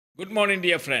Good morning,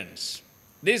 dear friends.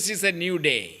 This is a new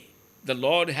day. The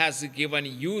Lord has given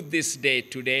you this day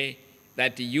today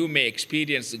that you may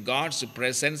experience God's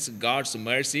presence, God's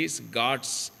mercies,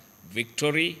 God's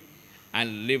victory,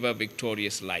 and live a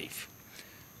victorious life.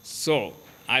 So,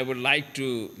 I would like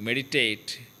to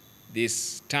meditate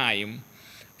this time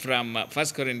from 1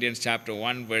 Corinthians chapter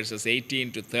 1, verses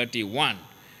 18 to 31.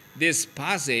 This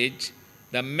passage,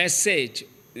 the message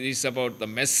is about the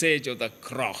message of the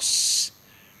cross.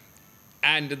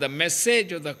 And the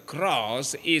message of the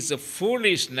cross is a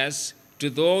foolishness to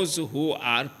those who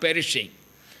are perishing.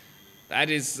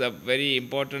 That is a very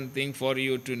important thing for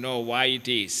you to know why it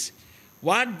is.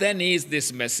 What then is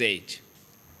this message?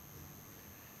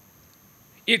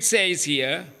 It says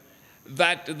here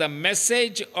that the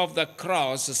message of the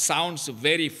cross sounds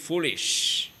very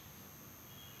foolish.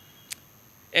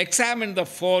 Examine the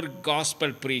four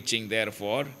gospel preaching,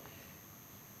 therefore,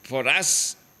 for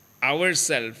us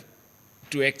ourselves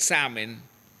to examine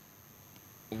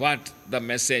what the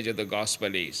message of the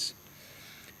gospel is.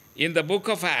 In the book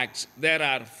of Acts, there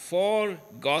are four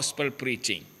gospel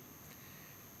preaching,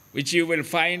 which you will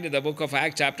find in the book of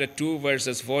Acts chapter 2,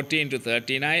 verses 14 to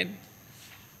 39,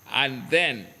 and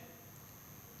then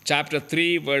chapter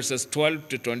 3, verses 12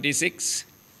 to 26,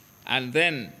 and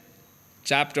then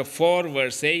chapter 4,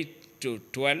 verse 8 to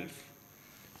 12,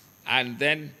 and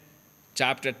then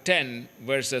chapter 10,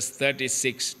 verses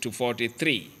 36 to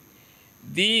 43.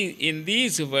 In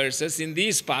these verses, in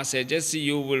these passages,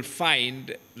 you will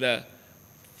find the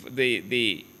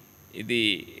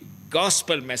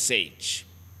gospel message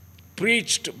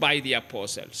preached by the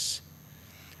apostles.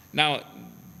 Now,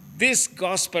 this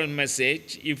gospel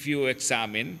message, if you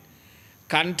examine,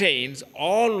 contains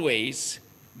always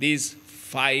these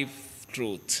five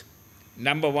truths.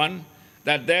 Number one,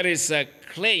 that there is a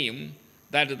claim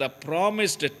that the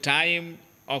promised time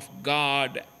of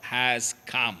God has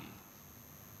come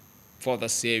for the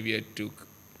Savior to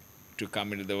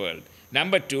come into the world.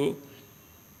 Number two,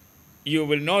 you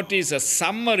will notice a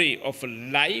summary of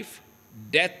life,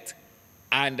 death,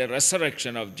 and the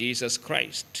resurrection of Jesus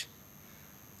Christ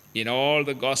in all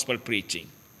the gospel preaching.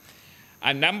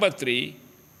 And number three,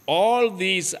 all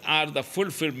these are the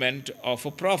fulfillment of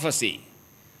a prophecy.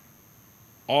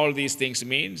 All these things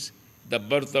means the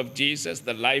birth of Jesus,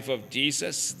 the life of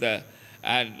Jesus,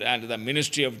 and the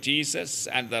ministry of Jesus,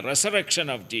 and the resurrection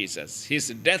of Jesus, his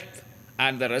death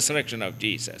and the resurrection of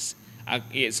Jesus.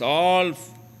 It's all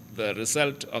the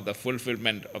result of the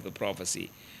fulfillment of the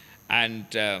prophecy. And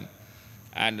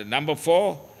number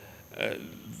four,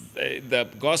 the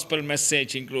gospel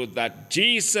message includes that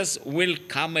Jesus will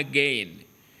come again.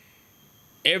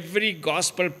 Every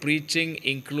gospel preaching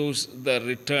includes the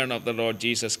return of the Lord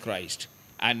Jesus Christ.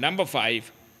 And number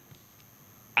five,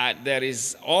 there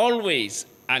is always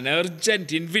an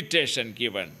urgent invitation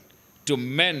given to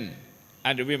men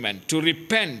and women to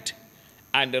repent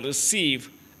and receive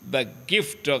the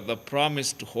gift of the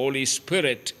promised Holy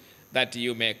Spirit that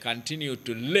you may continue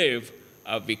to live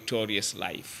a victorious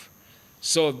life.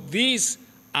 So these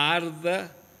are the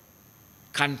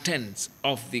contents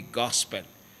of the gospel.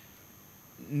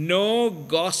 No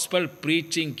gospel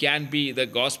preaching can be the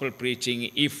gospel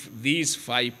preaching if these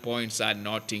 5 points are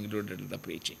not included in the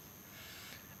preaching.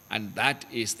 And that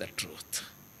is the truth.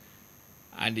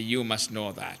 And you must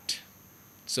know that.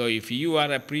 So if you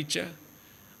are a preacher,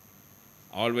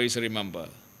 always remember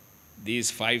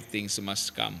these 5 things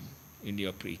must come in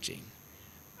your preaching.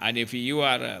 And if you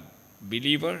are a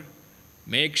believer,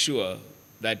 make sure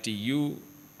that you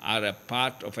are a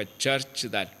part of a church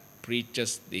that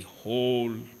preaches the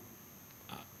whole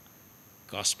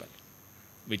gospel,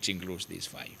 which includes these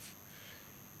 5.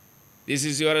 This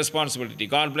is your responsibility.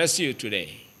 God bless you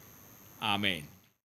today. Amen.